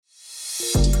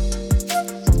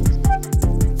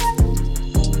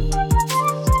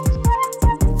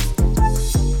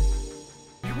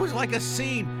like a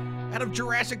scene out of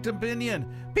Jurassic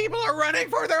Dominion. People are running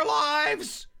for their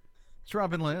lives. It's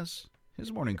Rob and Liz,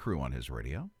 his morning crew on his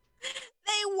radio.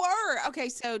 They were. Okay,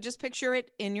 so just picture it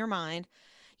in your mind.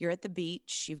 You're at the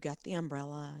beach, you've got the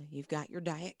umbrella, you've got your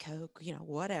Diet Coke,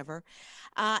 whatever.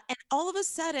 And all of a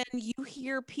sudden, you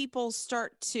hear people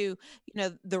start to,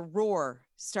 the roar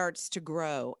starts to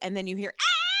grow. And then you hear, ah!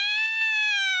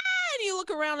 And you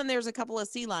look around and there's a couple of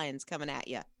sea lions coming at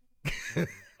you. For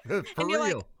and you're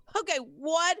real. like, okay,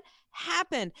 what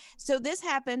happened? So this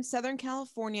happened. Southern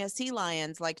California sea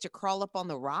lions like to crawl up on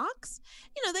the rocks.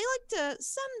 They like to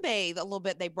sunbathe a little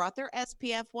bit. They brought their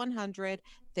SPF 100.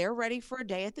 They're ready for a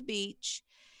day at the beach.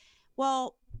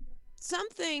 Well,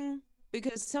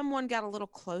 because someone got a little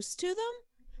close to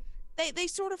them, they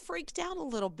sort of freaked out a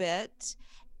little bit.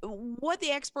 What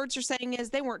the experts are saying is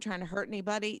they weren't trying to hurt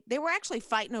anybody. They were actually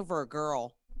fighting over a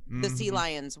girl. The sea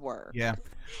lions were. Yeah.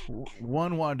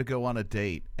 One wanted to go on a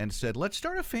date and said, let's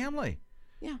start a family.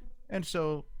 Yeah. And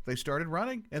so they started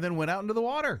running and then went out into the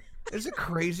water. It's the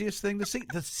craziest thing to see.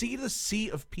 The sea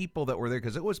of people that were there,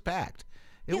 because it was packed.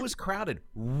 It was crowded,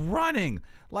 running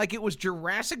like it was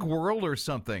Jurassic World or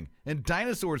something, and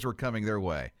dinosaurs were coming their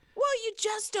way. Well, you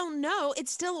just don't know.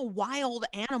 It's still a wild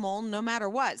animal no matter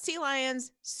what. Sea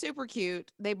lions, super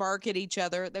cute. They bark at each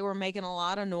other. They were making a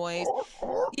lot of noise.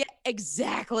 Yeah,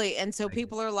 exactly. And so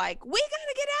people are like, we got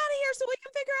to get out of here so we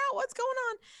can figure out what's going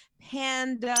on.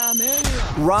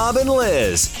 Pandemic. Rob and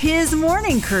Liz, his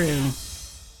morning crew.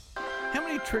 How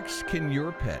many tricks can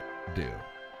your pet do?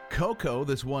 Coco,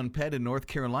 this one pet in North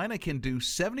Carolina, can do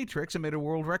 70 tricks and made a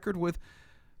world record with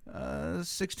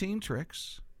 16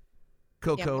 tricks.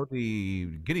 Coco, the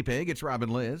guinea pig, it's Rob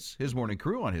and Liz, his morning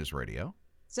crew on his radio.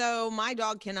 So my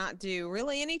dog cannot do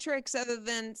really any tricks other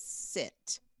than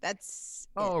sit. That's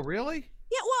Oh, it. really?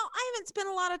 Yeah, well, I haven't spent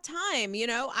a lot of time,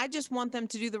 I just want them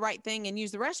to do the right thing and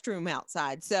use the restroom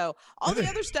outside. So all the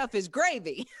other stuff is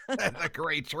gravy. That's a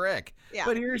great trick. Yeah.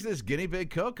 But here's this guinea pig,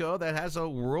 Coco, that has a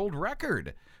world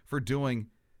record for doing,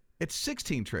 it's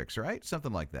 16 tricks, right?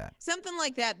 Something like that. Something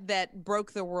like that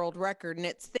broke the world record. And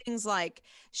it's things like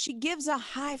she gives a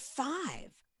high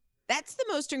five. That's the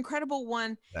most incredible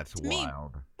one. That's to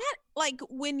wild. Me, like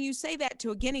when you say that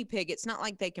to a guinea pig, it's not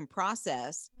like they can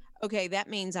process. Okay, that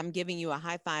means I'm giving you a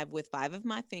high five with 5 of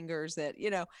my fingers that,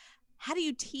 how do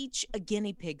you teach a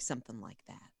guinea pig something like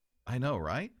that? I know,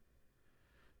 right?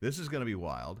 This is going to be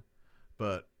wild,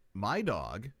 but my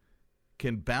dog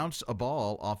can bounce a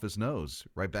ball off his nose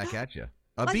right back at you.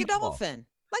 Like a beach ball. dolphin.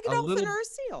 Like a dolphin or a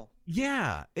seal.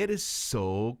 Yeah, it is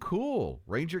so cool.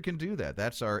 Ranger can do that.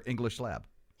 That's our English lab.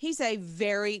 He's a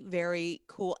very, very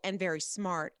cool and very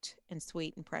smart and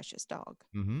sweet and precious dog.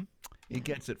 Mm-hmm. He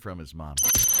gets it from his mom.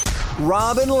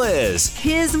 Rob and Liz,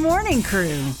 his morning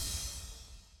crew.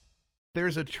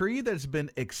 There's a tree that's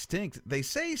been extinct, they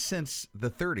say, since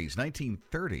the 30s,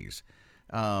 1930s.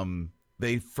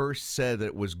 They first said that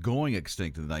it was going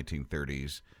extinct in the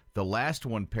 1930s. The last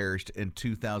one perished in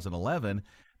 2011.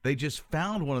 They just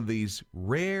found one of these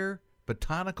rare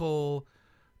botanical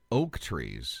oak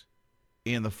trees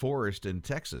in the forest in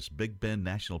Texas, Big Bend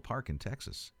National Park in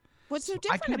Texas. What's so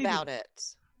different about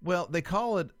it? Well, they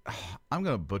call it, I'm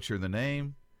going to butcher the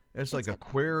name. It's like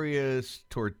Aquarius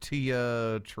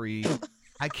tortilla tree.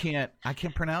 I can't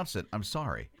pronounce it. I'm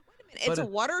sorry. Wait a minute. It's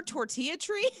a water tortilla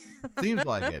tree? Seems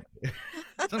like it.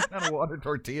 Some kind of water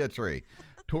tortilla tree.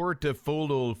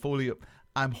 Tortifolio.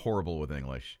 I'm horrible with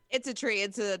English. It's a tree.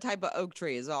 It's a type of oak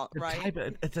tree, right?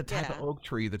 It's a type of oak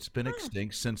tree that's been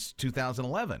extinct since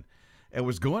 2011. It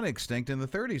was going extinct in the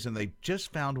 30s, and they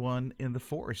just found one in the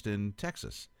forest in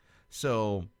Texas.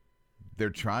 So they're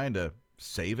trying to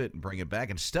save it and bring it back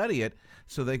and study it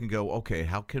so they can go, okay,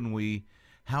 how can we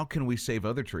save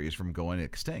other trees from going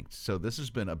extinct? So this has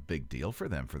been a big deal for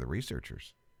them, for the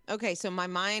researchers. Okay, so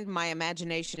my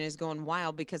imagination is going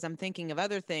wild because I'm thinking of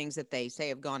other things that they say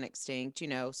have gone extinct,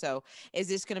 So is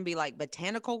this going to be like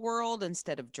Botanical World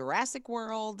instead of Jurassic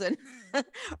World? And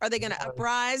are they going to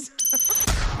uprise?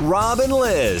 Rob and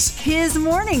Liz, his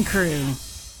morning crew.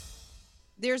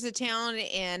 There's a town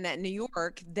in New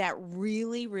York that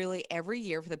really, really every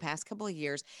year for the past couple of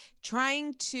years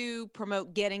trying to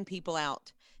promote getting people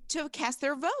out to cast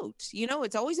their vote.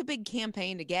 It's always a big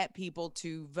campaign to get people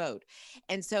to vote.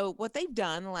 And so what they've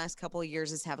done the last couple of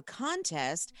years is have a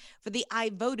contest for the I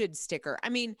voted sticker. I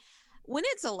mean, when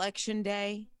it's election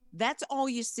day, that's all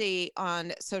you see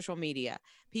on social media.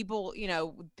 People,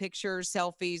 pictures,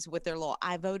 selfies with their little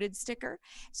I voted sticker.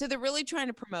 So they're really trying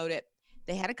to promote it.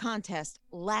 They had a contest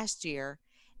last year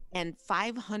and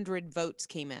 500 votes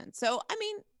came in. So, I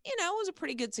mean, it was a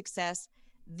pretty good success.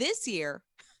 This year,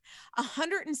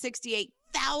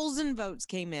 168,000 votes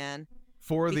came in.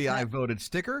 For the Because- I voted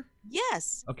sticker?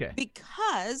 Yes. Okay.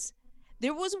 Because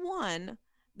there was one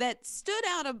that stood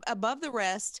out above the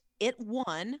rest. It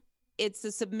won. It's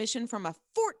a submission from a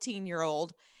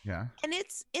 14-year-old, Yeah. and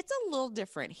it's a little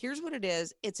different. Here's what it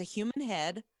is. It's a human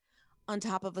head on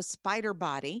top of a spider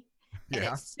body, and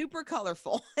Yeah. it's super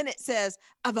colorful, and it says,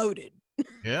 "I voted."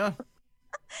 Yeah.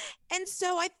 And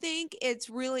so I think it's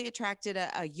really attracted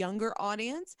a younger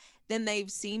audience than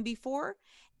they've seen before.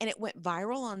 And it went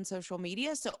viral on social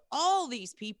media. So all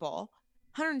these people,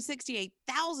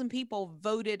 168,000 people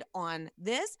voted on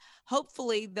this.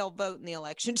 Hopefully they'll vote in the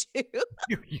election too.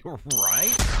 You're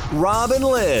right. Rob and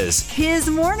Liz. His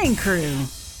morning crew.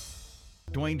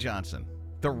 Dwayne Johnson,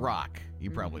 The Rock.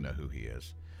 You probably know who he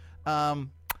is.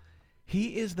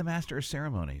 He is the master of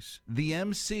ceremonies, the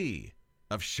MC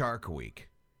of Shark Week.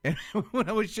 And when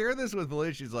I was sharing this with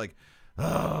Liz, she's like,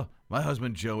 "Oh, my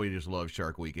husband Joey just loves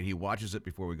Shark Week, and he watches it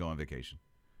before we go on vacation."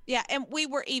 Yeah. And we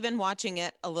were even watching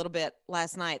it a little bit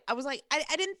last night. I was like, I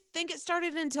didn't think it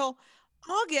started until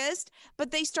August,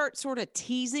 but they start sort of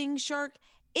teasing Shark.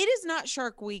 It is not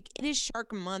Shark Week. It is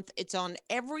Shark Month. It's on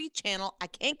every channel. I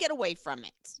can't get away from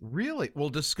it. Really? Well,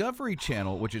 Discovery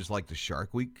Channel, which is like the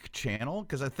Shark Week channel,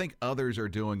 because I think others are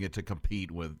doing it to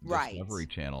compete with Right. Discovery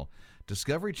Channel.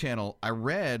 Discovery Channel, I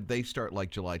read they start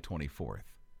like July 24th.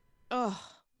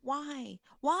 Oh, why?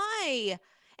 Why?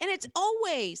 And it's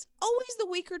always the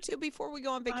week or two before we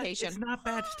go on vacation. It's not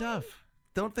bad stuff.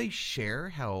 Don't they share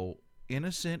how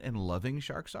innocent and loving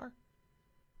sharks are?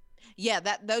 Yeah,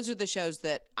 those are the shows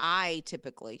that I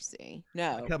typically see.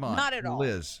 No, Come on, not at all.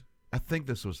 Liz. I think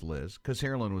this was Liz because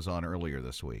Harlan was on earlier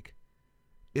this week.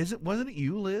 Wasn't it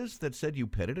you, Liz, that said you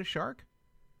petted a shark?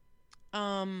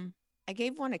 I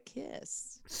gave one a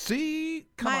kiss. See,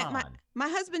 come on. My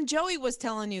husband Joey was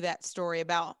telling you that story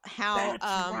about how That's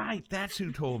right. That's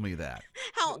who told me that.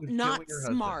 how It was not Joey, your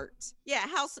husband. smart. Yeah,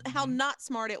 how not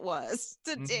smart it was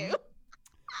to do.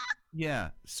 Yeah.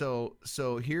 So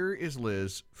here is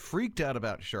Liz freaked out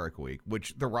about Shark Week,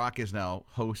 which The Rock is now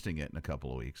hosting it in a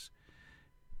couple of weeks.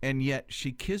 And yet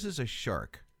she kisses a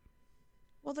shark.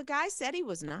 Well, the guy said he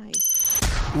was nice.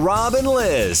 Rob and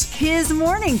Liz. His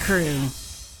morning crew.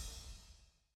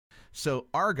 So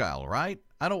Argyle, right?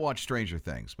 I don't watch Stranger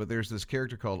Things, but there's this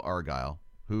character called Argyle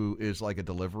who is like a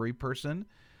delivery person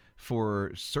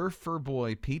for Surfer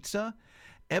Boy Pizza.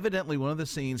 Evidently, one of the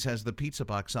scenes has the pizza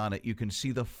box on it. You can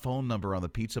see the phone number on the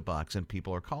pizza box, and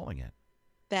people are calling it.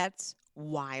 That's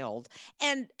wild.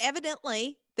 And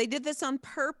evidently, they did this on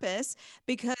purpose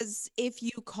because if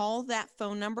you call that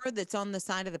phone number that's on the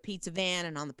side of the pizza van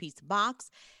and on the pizza box,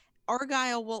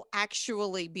 Argyle will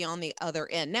actually be on the other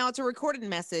end. Now, it's a recorded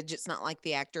message. It's not like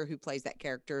the actor who plays that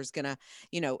character is going to,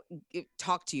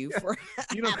 talk to you for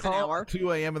half an hour.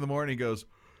 2 a.m. in the morning, he goes,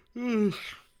 hello?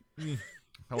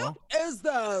 Who is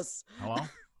this? Hello?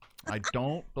 I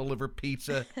don't deliver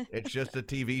pizza. It's just a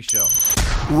TV show.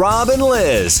 Rob and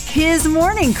Liz. His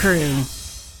morning crew.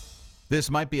 This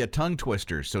might be a tongue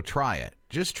twister, so try it.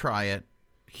 Just try it.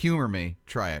 Humor me.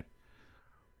 Try it.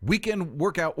 Weekend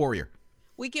Workout Warrior.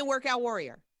 Weekend Workout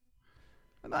Warrior.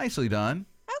 Nicely done.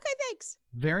 Okay, thanks.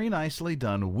 Very nicely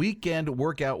done. Weekend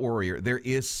Workout Warrior. There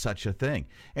is such a thing.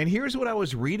 And here's what I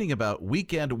was reading about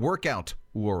Weekend Workout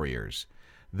Warriors.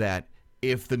 That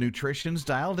if the nutrition's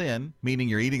dialed in, meaning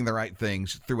you're eating the right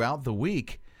things throughout the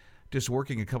week, just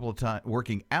working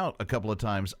out a couple of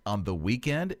times on the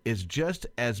weekend is just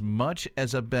as much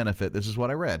as a benefit, this is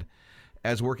what I read,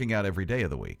 as working out every day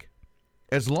of the week.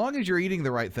 As long as you're eating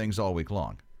the right things all week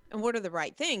long. And what are the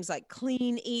right things? Like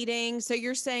clean eating. So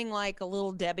you're saying like a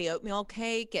little Debbie oatmeal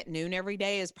cake at noon every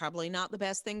day is probably not the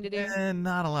best thing to do? And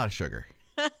not a lot of sugar.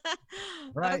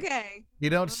 Right. Okay. You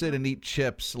don't sit and eat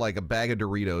chips like a bag of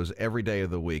Doritos every day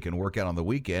of the week and work out on the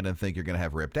weekend and think you're going to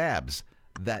have ripped abs.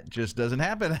 That just doesn't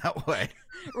happen that way.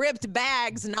 Ripped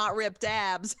bags, not ripped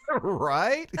abs.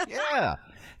 Right? Yeah.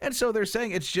 And so they're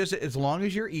saying it's just as long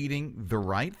as you're eating the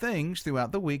right things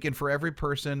throughout the week, and for every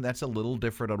person, that's a little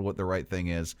different on what the right thing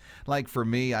is. Like for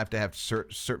me, I have to have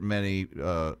certain many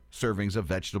servings of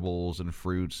vegetables and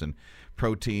fruits and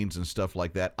proteins and stuff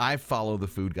like that. I follow the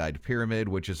food guide pyramid,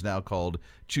 which is now called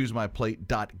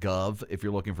choosemyplate.gov. If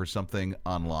you're looking for something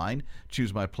online,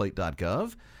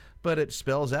 choosemyplate.gov. But it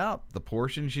spells out the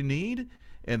portions you need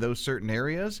in those certain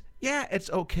areas. Yeah, it's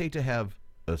okay to have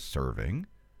a serving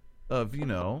of,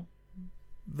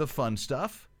 the fun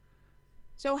stuff.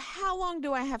 So how long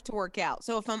do I have to work out?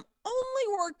 So if I'm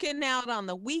only working out on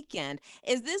the weekend,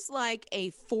 is this like a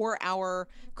 4-hour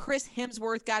Chris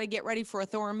Hemsworth got to get ready for a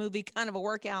Thor movie kind of a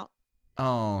workout?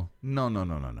 Oh, no.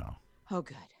 Oh,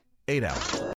 good. 8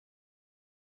 hours.